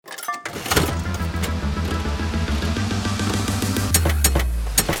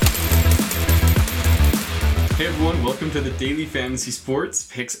everyone, welcome to the Daily Fantasy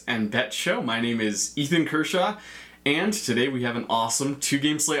Sports Picks and Bet Show. My name is Ethan Kershaw, and today we have an awesome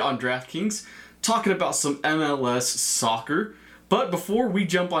 2-game slate on DraftKings talking about some MLS soccer. But before we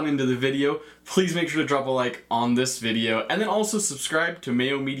jump on into the video, please make sure to drop a like on this video and then also subscribe to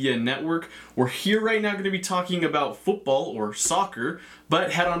Mayo Media Network. We're here right now going to be talking about football or soccer,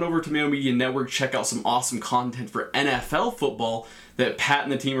 but head on over to Mayo Media Network, check out some awesome content for NFL football that Pat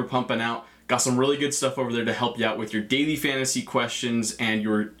and the team are pumping out. Got some really good stuff over there to help you out with your daily fantasy questions and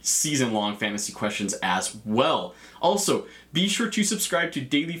your season-long fantasy questions as well. Also, be sure to subscribe to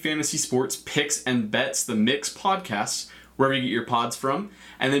Daily Fantasy Sports Picks and Bets, the Mix podcast, wherever you get your pods from,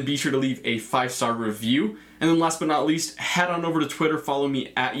 and then be sure to leave a 5-star review. And then last but not least, head on over to Twitter, follow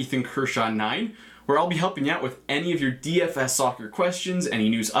me at Ethan Kershaw9, where I'll be helping you out with any of your DFS soccer questions, any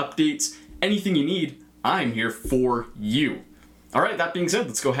news updates, anything you need. I'm here for you. All right, that being said,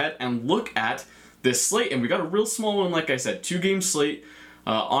 let's go ahead and look at this slate. And we got a real small one, like I said, 2-game slate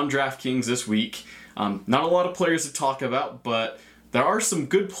on DraftKings this week. Not a lot of players to talk about, but there are some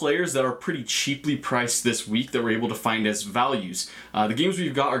good players that are pretty cheaply priced this week that we're able to find as values. The games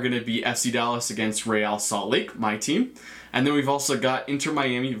we've got are going to be FC Dallas against Real Salt Lake, my team. And then we've also got Inter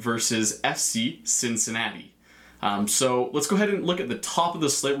Miami versus FC Cincinnati. So let's go ahead and look at the top of the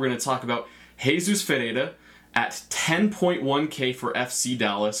slate. We're going to talk about Jesus Ferreira at 10.1K for FC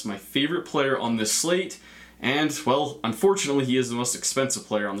Dallas, my favorite player on this slate. And, well, unfortunately, he is the most expensive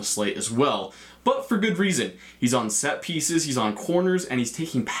player on the slate as well. But for good reason. He's on set pieces, he's on corners, and he's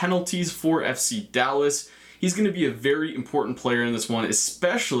taking penalties for FC Dallas. He's going to be a very important player in this one,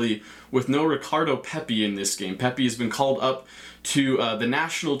 especially with no Ricardo Pepi in this game. Pepi has been called up to the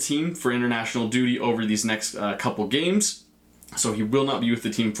national team for international duty over these next couple games. So he will not be with the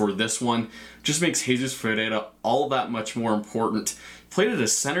team for this one. Just makes Jesus Ferreira all that much more important. Played at a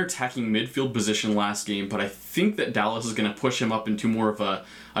center attacking midfield position last game, but I think that Dallas is going to push him up into more of a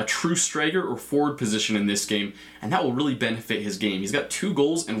true striker or forward position in this game, and that will really benefit his game. He's got 2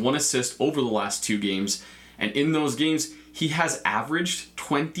 goals and 1 assist over the last 2 games, and in those games, he has averaged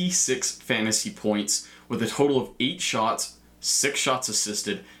 26 fantasy points with a total of 8 shots, 6 shots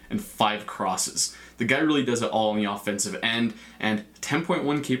assisted, and 5 crosses. The guy really does it all on the offensive end, and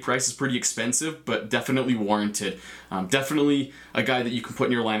 10.1K price is pretty expensive, but definitely warranted. Definitely a guy that you can put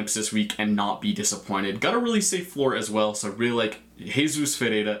in your lineups this week and not be disappointed. Got a really safe floor as well, so I really like Jesus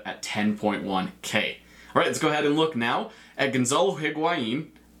Ferreira at 10.1K. All right, let's go ahead and look now at Gonzalo Higuain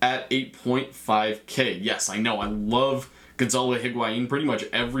at 8.5K. Yes, I know, I love Gonzalo Higuain pretty much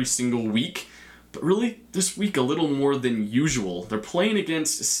every single week. But really, this week a little more than usual. They're playing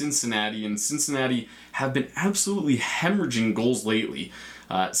against Cincinnati, and Cincinnati have been absolutely hemorrhaging goals lately.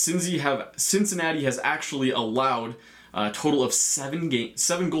 Cincinnati has actually allowed a total of 7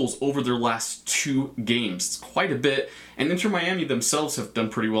 goals over their last 2 games. It's quite a bit. And Inter Miami themselves have done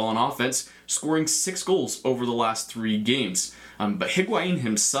pretty well on offense, scoring 6 goals over the last 3 games. But Higuain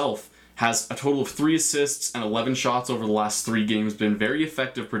himself has a total of 3 assists and 11 shots over the last 3 games. Been very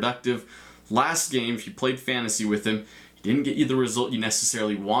effective, productive. Last game, if you played fantasy with him, he didn't get you the result you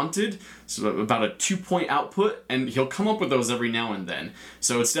necessarily wanted, so about a 2-point output, and he'll come up with those every now and then.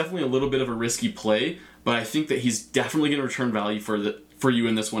 So it's definitely a little bit of a risky play, but I think that he's definitely going to return value for you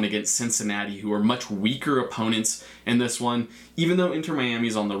in this one against Cincinnati, who are much weaker opponents in this one. Even though Inter Miami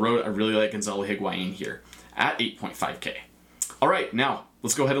is on the road, I really like Gonzalo Higuain here at 8.5K. All right, now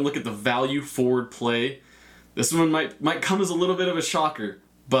let's go ahead and look at the value forward play. This one might come as a little bit of a shocker,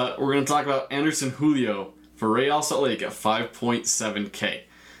 but we're going to talk about Anderson Julio for Real Salt Lake at 5.7K.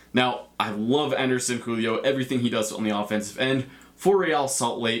 Now, I love Anderson Julio, everything he does on the offensive end for Real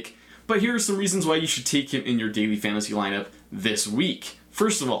Salt Lake, but here are some reasons why you should take him in your daily fantasy lineup this week.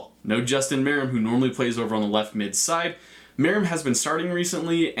 First of all, no Justin Meram, who normally plays over on the left mid side. Meram has been starting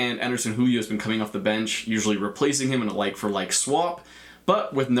recently, and Anderson Julio has been coming off the bench, usually replacing him in a like-for-like swap.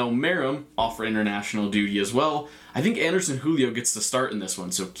 But with no Meram off for international duty as well, I think Anderson Julio gets the start in this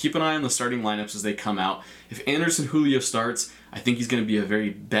one. So keep an eye on the starting lineups as they come out. If Anderson Julio starts, I think he's going to be a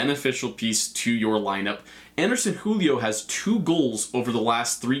very beneficial piece to your lineup. Anderson Julio has 2 goals over the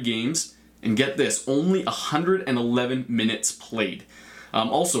last 3 games. And get this, only 111 minutes played.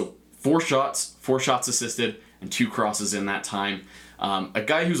 Also, 4 shots assisted, and 2 crosses in that time. A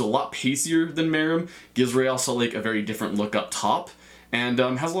guy who's a lot pacier than Meram gives Real Salt Lake a very different look up top. And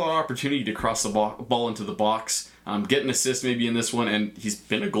has a lot of opportunity to cross the ball into the box, get an assist maybe in this one, and he's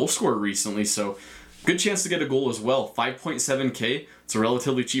been a goal scorer recently, so good chance to get a goal as well. 5.7K, it's a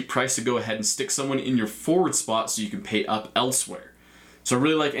relatively cheap price to go ahead and stick someone in your forward spot so you can pay up elsewhere. So I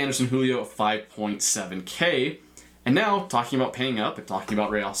really like Anderson Julio at 5.7K. And And now, talking about paying up and talking about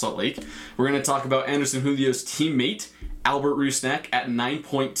Real Salt Lake, we're going to talk about Anderson Julio's teammate, Albert Rusnak, at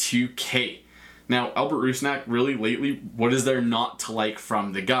 9.2K. Now, Albert Rusnak, really lately, what is there not to like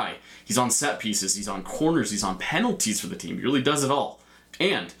from the guy? He's on set pieces, he's on corners, he's on penalties for the team. He really does it all.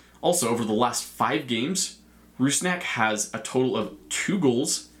 And also, over the last 5 games, Rusnak has a total of 2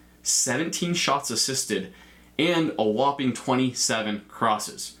 goals, 17 shots assisted, and a whopping 27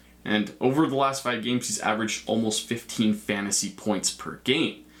 crosses. And over the last 5 games, he's averaged almost 15 fantasy points per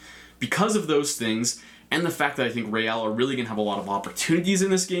game. Because of those things, and the fact that I think Real are really going to have a lot of opportunities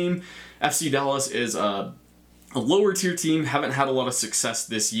in this game, FC Dallas is a lower tier team, haven't had a lot of success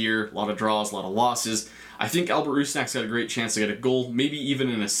this year, a lot of draws, a lot of losses. I think Albert Rusnak's got a great chance to get a goal, maybe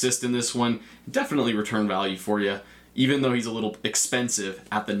even an assist in this one. Definitely return value for you, even though he's a little expensive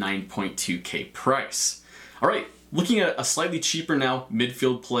at the 9.2K price. All right, looking at a slightly cheaper now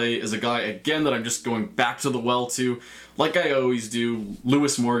midfield play is a guy, again, that I'm just going back to the well to, like I always do,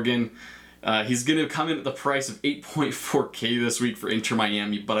 Lewis Morgan. He's going to come in at the price of 8.4K this week for Inter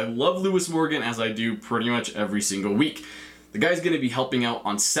Miami, but I love Lewis Morgan as I do pretty much every single week. The guy's going to be helping out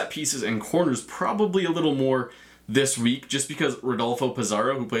on set pieces and corners probably a little more this week, just because Rodolfo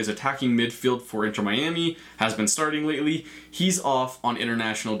Pizarro, who plays attacking midfield for Inter Miami, has been starting lately. He's off on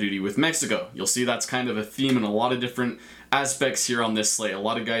international duty with Mexico. You'll see that's kind of a theme in a lot of different aspects here on this slate. A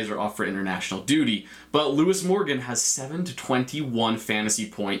lot of guys are off for international duty, but Lewis Morgan has 7 to 21 fantasy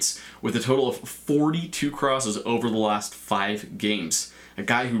points with a total of 42 crosses over the last 5 games. A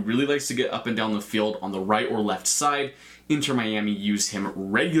guy who really likes to get up and down the field on the right or left side. Inter Miami use him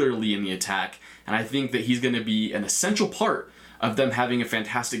regularly in the attack, and I think that he's going to be an essential part of them having a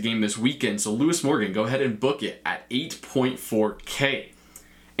fantastic game this weekend. So Lewis Morgan, go ahead and book it at 8.4K.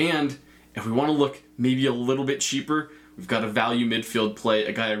 And if we want to look maybe a little bit cheaper, we've got a value midfield play,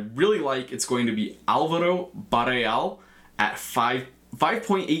 a guy I really like. It's going to be Alvaro Barreal at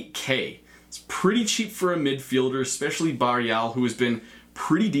 5.8K. It's pretty cheap for a midfielder, especially Barreal, who has been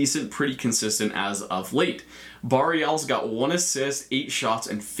pretty decent, pretty consistent as of late. Barreal's got 1 assist, 8 shots,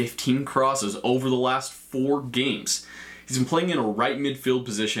 and 15 crosses over the last 4 games. He's been playing in a right midfield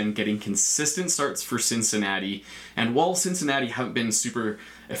position, getting consistent starts for Cincinnati, and while Cincinnati haven't been super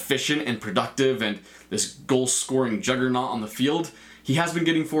efficient and productive and this goal-scoring juggernaut on the field, he has been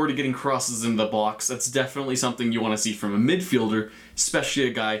getting forward and getting crosses in the box. That's definitely something you want to see from a midfielder, especially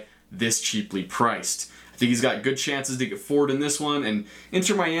a guy this cheaply priced. I think he's got good chances to get forward in this one, and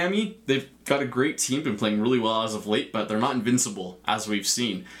Inter Miami, they've got a great team, been playing really well as of late, but they're not invincible, as we've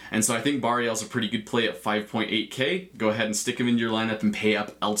seen. And so I think Barreal's a pretty good play at 5.8K. Go ahead and stick him in your lineup and pay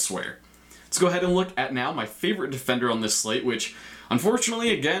up elsewhere. Let's go ahead and look at now my favorite defender on this slate, which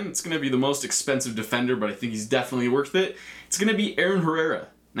unfortunately, again, it's going to be the most expensive defender, but I think he's definitely worth it. It's going to be Aaron Herrera.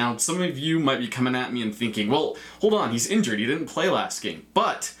 Now, some of you might be coming at me and thinking, well, hold on, he's injured, he didn't play last game,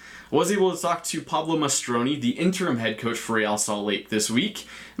 but I was able to talk to Pablo Mastroni, the interim head coach for Real Salt Lake this week,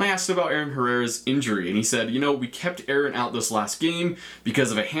 and I asked about Aaron Herrera's injury, and he said, we kept Aaron out this last game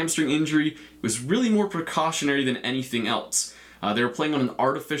because of a hamstring injury. It was really more precautionary than anything else. They were playing on an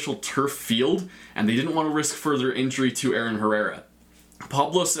artificial turf field, and they didn't want to risk further injury to Aaron Herrera.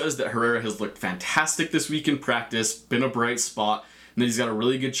 Pablo says that Herrera has looked fantastic this week in practice, been a bright spot, and that he's got a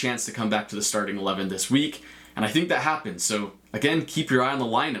really good chance to come back to the starting 11 this week. And I think that happens. So again, keep your eye on the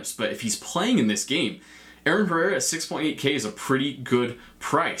lineups. But if he's playing in this game, Aaron Herrera at 6.8K is a pretty good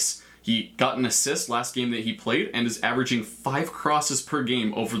price. He got an assist last game that he played and is averaging 5 crosses per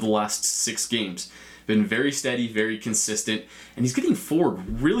game over the last 6 games. Been very steady, very consistent, and he's getting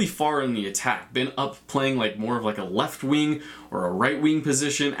forward really far in the attack. Been up playing more of a left wing or a right wing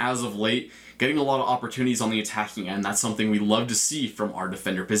position as of late, getting a lot of opportunities on the attacking end. That's something we love to see from our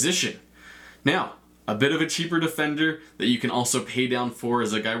defender position. Now, a bit of a cheaper defender that you can also pay down for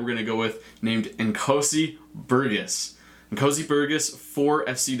is a guy we're going to go with named Nkosi Burgess. Nkosi Burgess for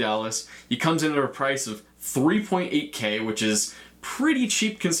FC Dallas. He comes in at a price of 3.8K, which is pretty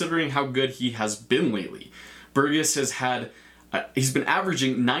cheap considering how good he has been lately. Burgess has he's been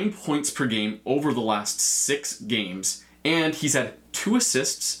averaging 9 points per game over the last 6 games, and he's had 2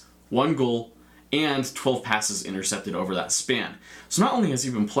 assists, 1 goal, and 12 passes intercepted over that span. So not only has he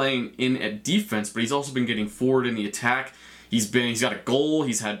been playing in at defense, but he's also been getting forward in the attack. He's got a goal,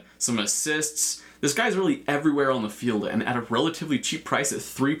 he's had some assists. This guy's really everywhere on the field, and at a relatively cheap price at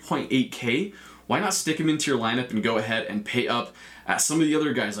 3.8K, why not stick him into your lineup and go ahead and pay up at some of the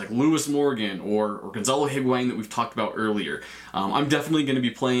other guys like Lewis Morgan or Gonzalo Higuain that we've talked about earlier. I'm definitely going to be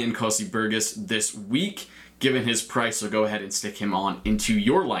playing Nkosi Burgess this week, given his price, so go ahead and stick him on into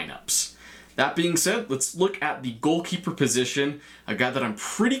your lineups. That being said, let's look at the goalkeeper position, a guy that I'm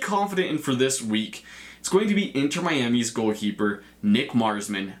pretty confident in for this week. It's going to be Inter Miami's goalkeeper, Nick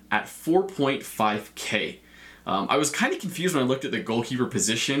Marsman, at 4.5K. I was kind of confused when I looked at the goalkeeper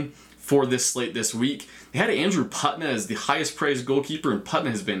position for this slate this week. They had Andrew Putna as the highest priced goalkeeper, and Putna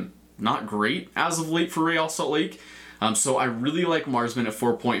has been not great as of late for Real Salt Lake. So I really like Marsman at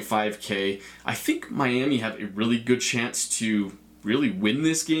 4.5K. I think Miami have a really good chance to really win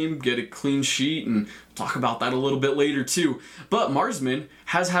this game, get a clean sheet, and talk about that a little bit later too. But Marsman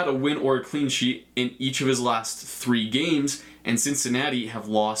has had a win or a clean sheet in each of his last 3 games, and Cincinnati have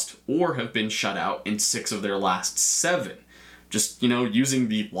lost or have been shut out in 6 of their last 7. Just, using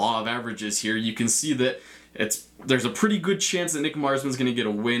the law of averages here, you can see that there's a pretty good chance that Nick Marsman's going to get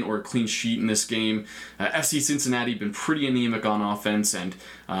a win or a clean sheet in this game. FC Cincinnati been pretty anemic on offense, and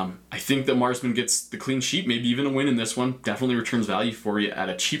I think that Marsman gets the clean sheet, maybe even a win in this one. Definitely returns value for you at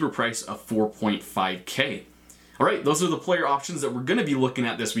a cheaper price of 4.5K. All right, those are the player options that we're going to be looking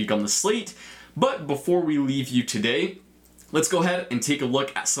at this week on the slate. But before we leave you today, let's go ahead and take a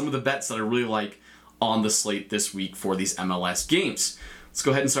look at some of the bets that I really like on the slate this week for these MLS games. Let's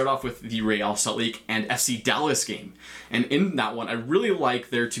go ahead and start off with the Real Salt Lake and FC Dallas game. And in that one, I really like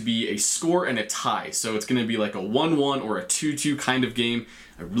there to be a score and a tie. So it's going to be like a 1-1 or a 2-2 kind of game.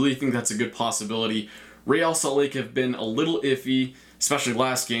 I really think that's a good possibility. Real Salt Lake have been a little iffy, especially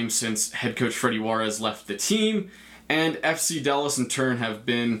last game since head coach Freddy Juarez left the team. And FC Dallas in turn have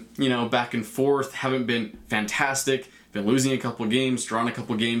been, back and forth, haven't been fantastic. Been losing a couple games, drawn a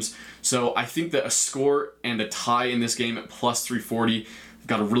couple games. So I think that a score and a tie in this game at plus 340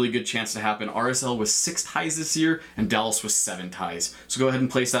 got a really good chance to happen. RSL was 6 ties this year, and Dallas was 7 ties. So go ahead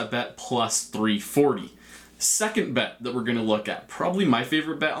and place that bet plus 340. Second bet that we're going to look at, probably my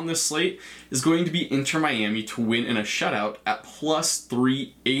favorite bet on this slate, is going to be Inter Miami to win in a shutout at plus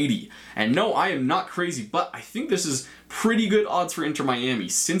 380. And no, I am not crazy, but I think this is pretty good odds for Inter Miami.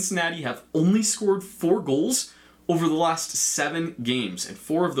 Cincinnati have only scored 4 goals over the last 7 games, and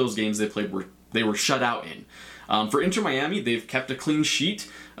 4 of those games they played they were shut out in. For Inter Miami, they've kept a clean sheet.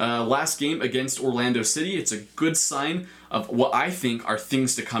 Last game against Orlando City, it's a good sign of what I think are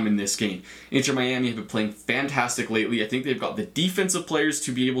things to come in this game. Inter Miami have been playing fantastic lately. I think they've got the defensive players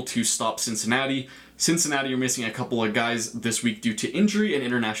to be able to stop Cincinnati. Cincinnati are missing a couple of guys this week due to injury and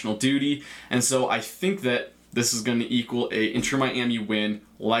international duty, and so I think that this is going to equal a Inter Miami win,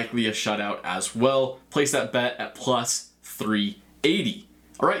 likely a shutout as well. Place that bet at plus 380.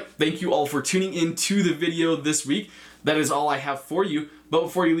 All right, thank you all for tuning in to the video this week. That is all I have for you. But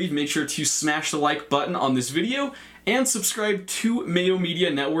before you leave, make sure to smash the like button on this video and subscribe to Mayo Media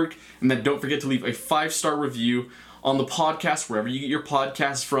Network. And then don't forget to leave a 5-star review on the podcast, wherever you get your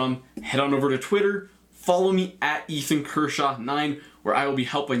podcasts from. Head on over to Twitter. Follow me at Ethan Kershaw 9, where I will be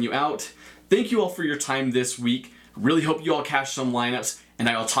helping you out. Thank you all for your time this week. Really hope you all cash some lineups, and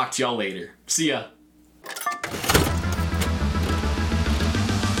I will talk to y'all later. See ya.